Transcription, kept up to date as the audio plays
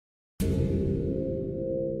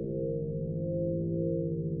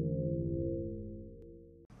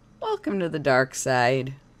Welcome to the dark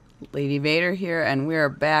side. Lady Vader here, and we are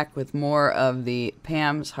back with more of the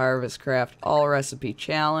Pam's Harvestcraft All Recipe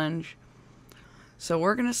Challenge. So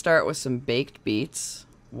we're going to start with some baked beets.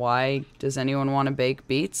 Why does anyone want to bake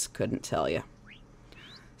beets? Couldn't tell you.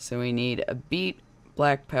 So we need a beet,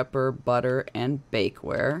 black pepper, butter, and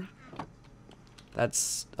bakeware.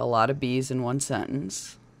 That's a lot of B's in one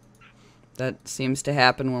sentence. That seems to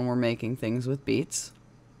happen when we're making things with beets.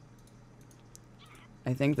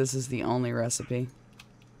 I think this is the only recipe.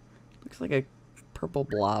 Looks like a purple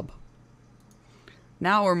blob.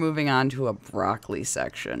 Now we're moving on to a broccoli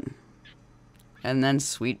section. And then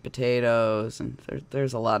sweet potatoes, and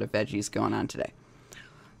there's a lot of veggies going on today.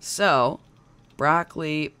 So,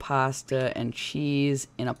 broccoli, pasta, and cheese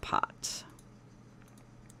in a pot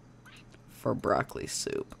for broccoli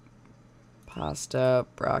soup. Pasta,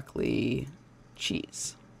 broccoli,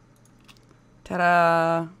 cheese.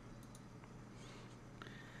 Ta-da!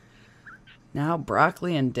 Now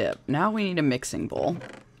broccoli and dip. Now we need a mixing bowl,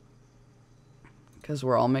 because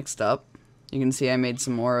we're all mixed up. You can see I made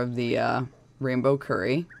some more of the rainbow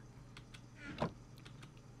curry.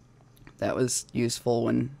 That was useful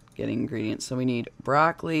when getting ingredients. So we need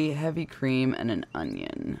broccoli, heavy cream, and an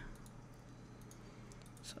onion.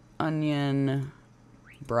 So onion,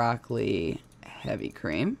 broccoli, heavy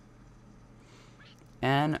cream,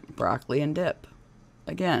 and broccoli and dip.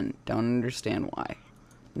 Again, don't understand why.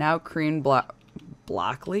 Now creamed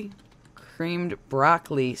broccoli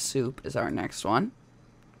soup is our next one.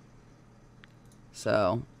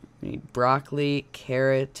 So we need broccoli,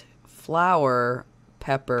 carrot, flour,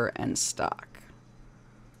 pepper, and stock.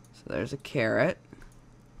 So there's a carrot.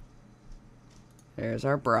 There's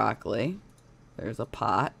our broccoli. There's a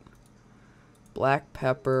pot. Black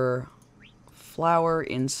pepper, flour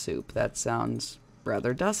in soup. That sounds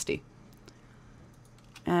rather dusty.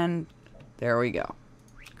 And there we go.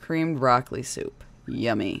 Creamed broccoli soup.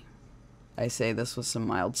 Yummy. I say this with some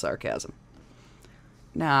mild sarcasm.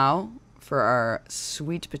 Now, for our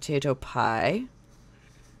sweet potato pie,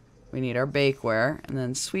 we need our bakeware, and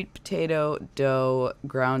then sweet potato, dough,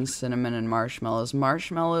 ground cinnamon, and marshmallows.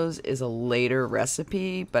 Marshmallows is a later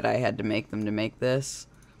recipe, but I had to make them to make this.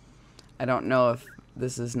 I don't know if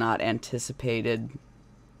this is not anticipated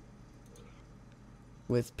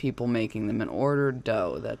with people making them in order.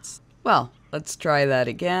 Dough, that's... Well, let's try that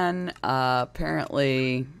again.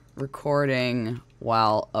 Apparently, recording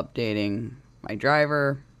while updating my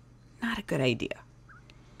driver, not a good idea.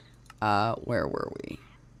 Where were we?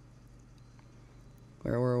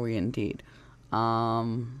 Where were we indeed?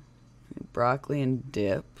 Broccoli and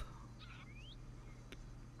dip.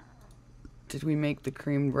 Did we make the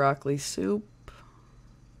creamed broccoli soup?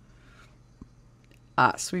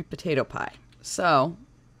 Sweet potato pie. So,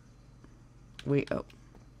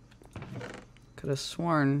 could have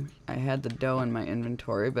sworn I had the dough in my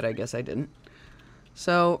inventory, but I guess I didn't.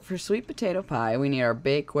 So, for sweet potato pie, we need our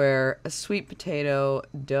bakeware, a sweet potato,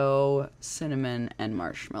 dough, cinnamon, and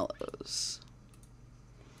marshmallows.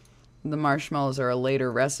 The marshmallows are a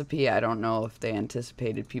later recipe. I don't know if they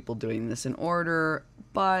anticipated people doing this in order,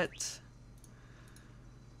 but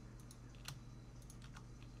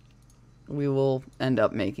we will end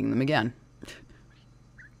up making them again.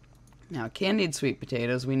 Now, candied sweet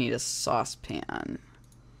potatoes, we need a saucepan.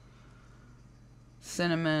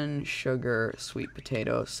 Cinnamon, sugar, sweet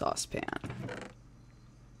potato, saucepan.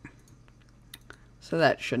 So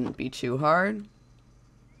that shouldn't be too hard.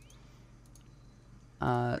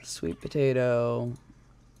 Sweet potato,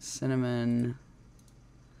 cinnamon,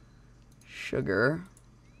 sugar.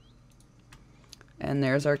 And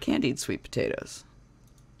there's our candied sweet potatoes.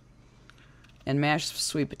 And mashed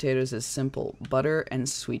sweet potatoes is simple. Butter and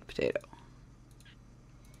sweet potato.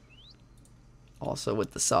 Also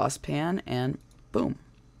with the saucepan, and boom.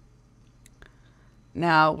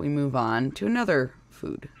 Now we move on to another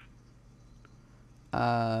food.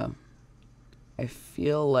 I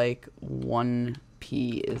feel like 1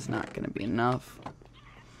 pea is not going to be enough.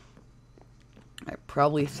 I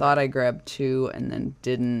probably thought I grabbed 2 and then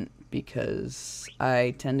didn't, because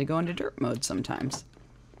I tend to go into dirt mode sometimes.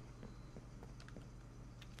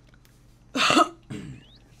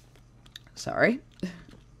 Sorry.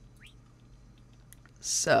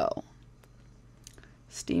 So,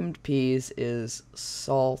 steamed peas is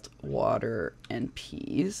salt, water, and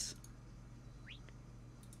peas.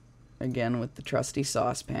 Again with the trusty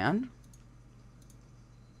saucepan.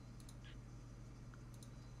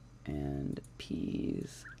 And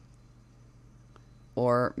peas.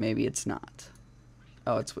 Or maybe it's not.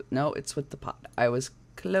 Oh, no, it's with the pot. I was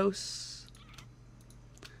close.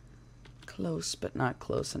 Close, but not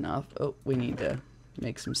close enough. Oh, we need to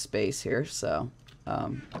make some space here, so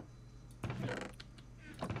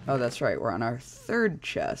Oh, that's right. We're on our third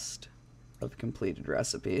chest of completed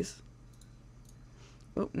recipes.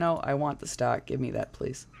 Oh, no, I want the stock. Give me that,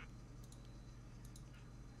 please.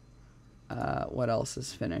 What else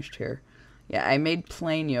is finished here? Yeah, I made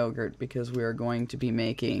plain yogurt because we are going to be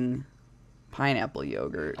making pineapple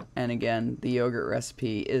yogurt. And again, the yogurt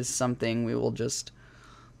recipe is something we will just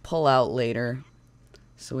pull out later.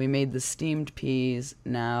 So we made the steamed peas.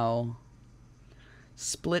 Now,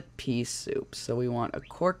 split pea soup. So we want a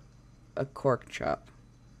cork chop.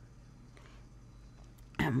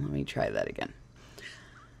 Let me try that again.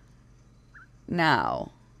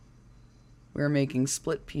 Now, we're making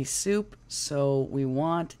split pea soup, so we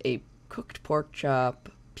want a cooked pork chop,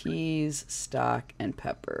 peas, stock, and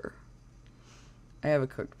pepper. I have a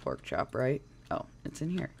cooked pork chop, right? Oh, it's in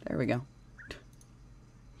here. There we go.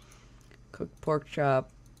 Cooked pork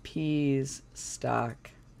chop, peas, stock,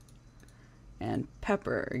 and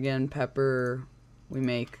pepper. Again, pepper we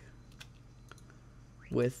make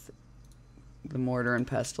with the mortar and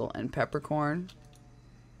pestle and peppercorn.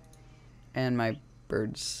 And my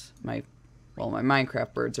birds, my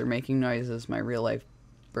Minecraft birds are making noises. My real life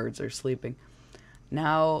birds are sleeping.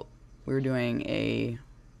 Now we're doing a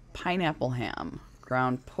pineapple ham.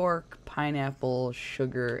 Ground pork, pineapple,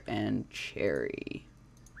 sugar, and cherry.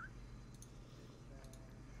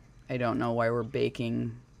 I don't know why we're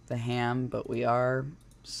baking the ham, but we are.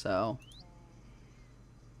 So,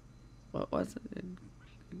 what was it?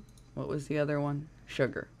 What was the other one?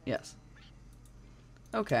 Sugar, yes.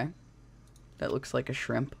 Okay. That looks like a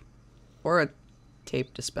shrimp. Or a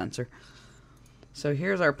tape dispenser. So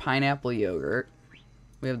here's our pineapple yogurt.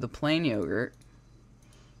 We have the plain yogurt.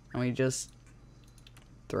 And we just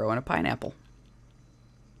throw in a pineapple.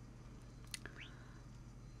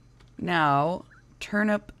 Now,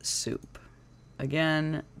 turnip soup.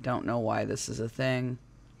 Again, don't know why this is a thing.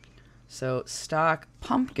 So stock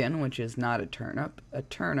pumpkin, which is not a turnip,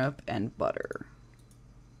 and butter.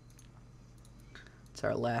 It's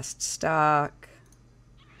our last stock.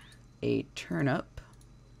 A turnip,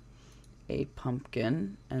 a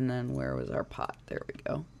pumpkin, and then where was our pot? There we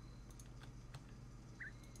go.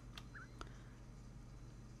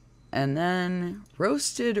 And then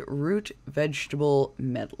roasted root vegetable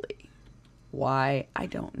medley. Why? I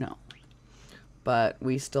don't know. But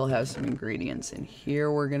we still have some ingredients in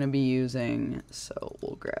here we're going to be using, so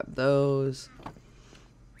we'll grab those.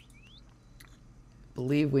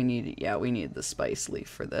 Believe we need, yeah, we need the spice leaf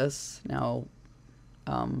for this. Now,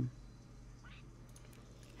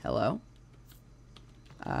 hello?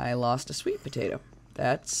 I lost a sweet potato.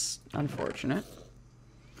 That's unfortunate.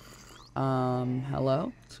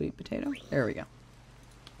 Hello? Sweet potato? There we go.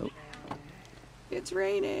 Oh. It's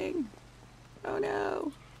raining! Oh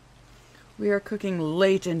no! We are cooking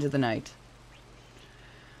late into the night.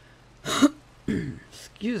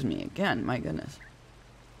 Excuse me again, my goodness.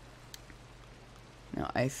 Now,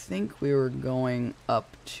 I think we were going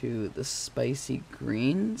up to the spicy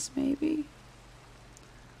greens, maybe?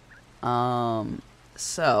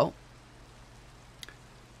 So,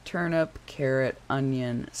 turnip, carrot,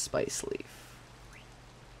 onion, spice leaf.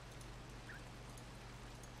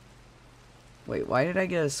 Wait, why did I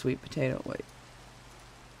get a sweet potato? Wait.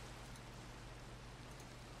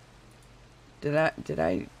 Did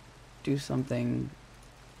I do something?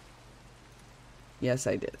 Yes,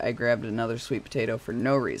 I did. I grabbed another sweet potato for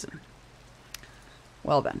no reason.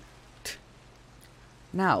 Well then.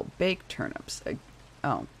 Now, baked turnips.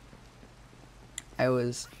 Oh. I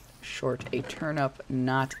was short a turnip,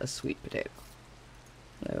 not a sweet potato.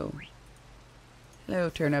 Hello.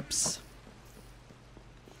 Hello, turnips.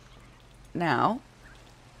 Now,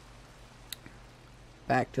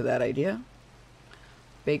 back to that idea.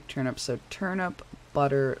 Baked turnips. So turnip,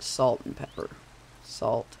 butter, salt, and pepper.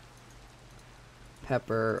 Salt,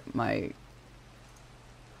 pepper. My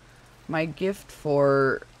gift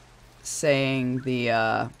for saying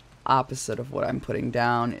the opposite of what I'm putting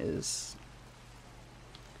down is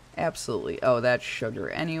absolutely, oh, that's sugar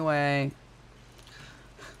anyway.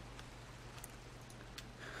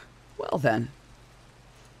 Well then,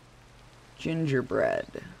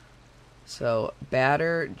 gingerbread. So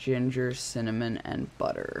batter, ginger, cinnamon, and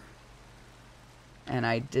butter. And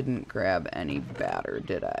I didn't grab any batter,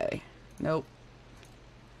 did I? Nope.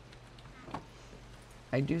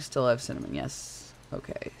 I do still have cinnamon, yes.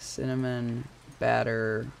 Okay, cinnamon,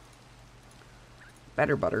 batter,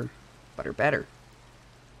 butter,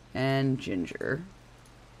 and ginger.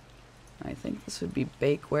 I think this would be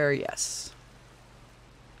bakeware, yes.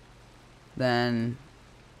 Then,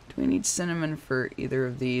 do we need cinnamon for either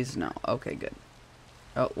of these? No, okay, good.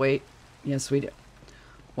 Oh, wait, yes we do.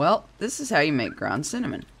 Well, this is how you make ground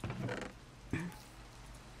cinnamon.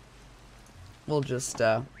 we'll just,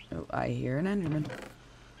 oh, I hear an Enderman.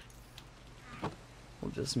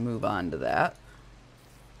 We'll just move on to that.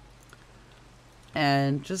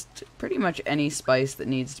 And just pretty much any spice that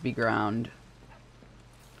needs to be ground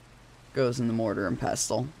goes in the mortar and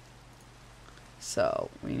pestle. So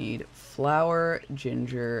we need flour,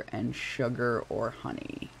 ginger, and sugar or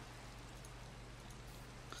honey.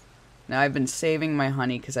 Now I've been saving my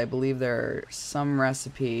honey because I believe there are some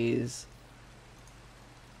recipes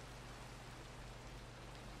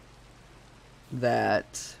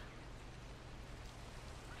that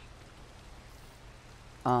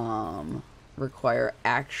require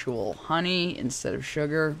actual honey instead of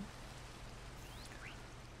sugar.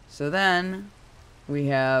 So then we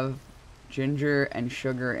have ginger and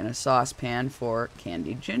sugar in a saucepan for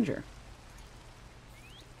candied ginger.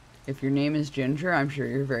 If your name is Ginger, I'm sure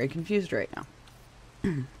you're very confused right now.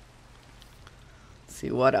 Let's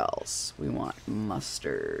see what else. We want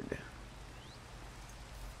mustard.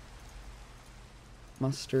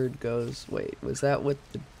 Mustard goes, wait, was that with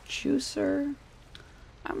the juicer?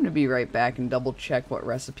 I'm going to be right back and double check what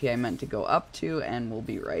recipe I meant to go up to, and we'll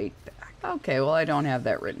be right back. Okay, well I don't have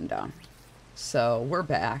that written down. So we're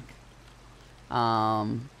back.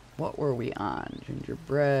 What were we on?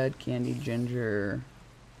 Gingerbread, candied ginger,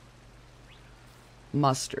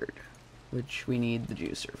 mustard, which we need the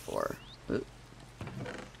juicer for. Ooh.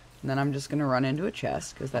 And then I'm just going to run into a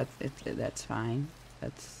chest, because that's fine.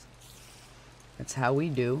 That's how we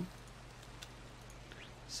do.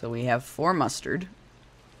 So we have 4 mustard.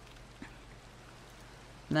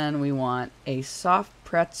 Then we want a soft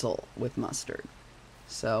pretzel with mustard.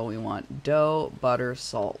 So we want dough, butter,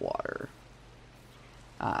 salt, water.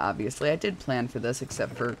 Obviously I did plan for this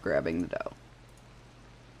except for grabbing the dough.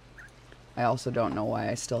 I also don't know why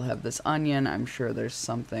I still have this onion. I'm sure there's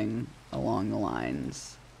something along the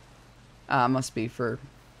lines. Must be for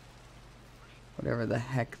whatever the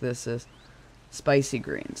heck this is. Spicy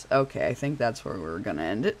greens. Okay, I think that's where we're gonna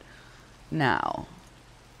end it. Now,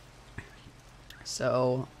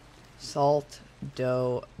 so salt,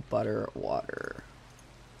 dough, butter, water.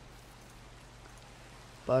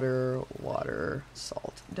 Butter, water,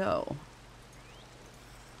 salt, dough.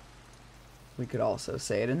 We could also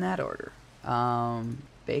say it in that order.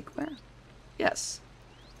 Bakeware? Yes.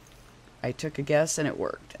 I took a guess and it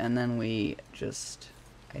worked. And then we just,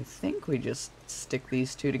 I think we just stick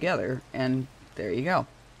these two together and there you go.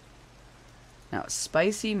 Now,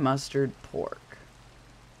 spicy mustard pork.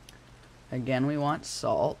 Again, we want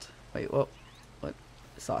salt. Wait, what?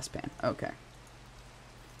 Saucepan. Okay.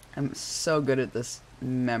 I'm so good at this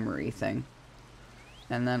memory thing.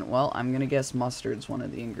 And then, well, I'm gonna guess mustard's one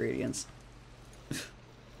of the ingredients.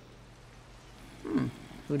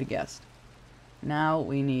 Who'd have guessed? Now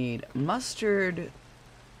we need mustard,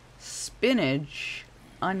 spinach,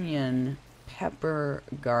 onion, pepper,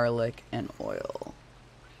 garlic, and oil.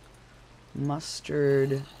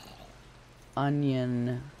 Mustard,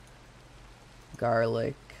 onion,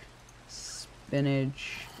 garlic,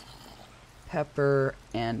 spinach, pepper,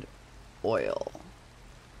 and oil.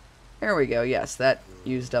 There we go. Yes, that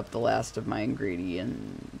used up the last of my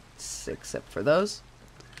ingredients, except for those.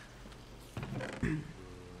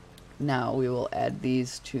 Now we will add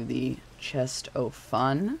these to the chest o'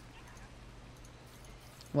 fun.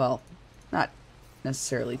 Well, not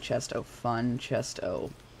necessarily chest o' fun, chest o'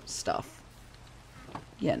 stuff.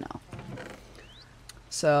 Yeah, no.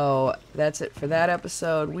 So that's it for that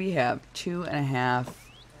episode. We have 2.5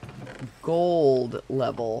 gold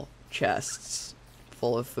level chests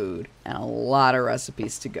full of food and a lot of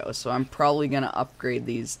recipes to go. So I'm probably going to upgrade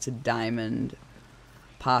these to diamond,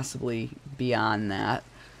 possibly beyond that.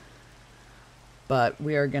 But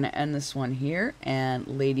we are going to end this one here, and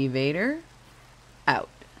Lady Vader out.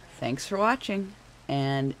 Thanks for watching,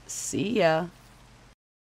 and see ya.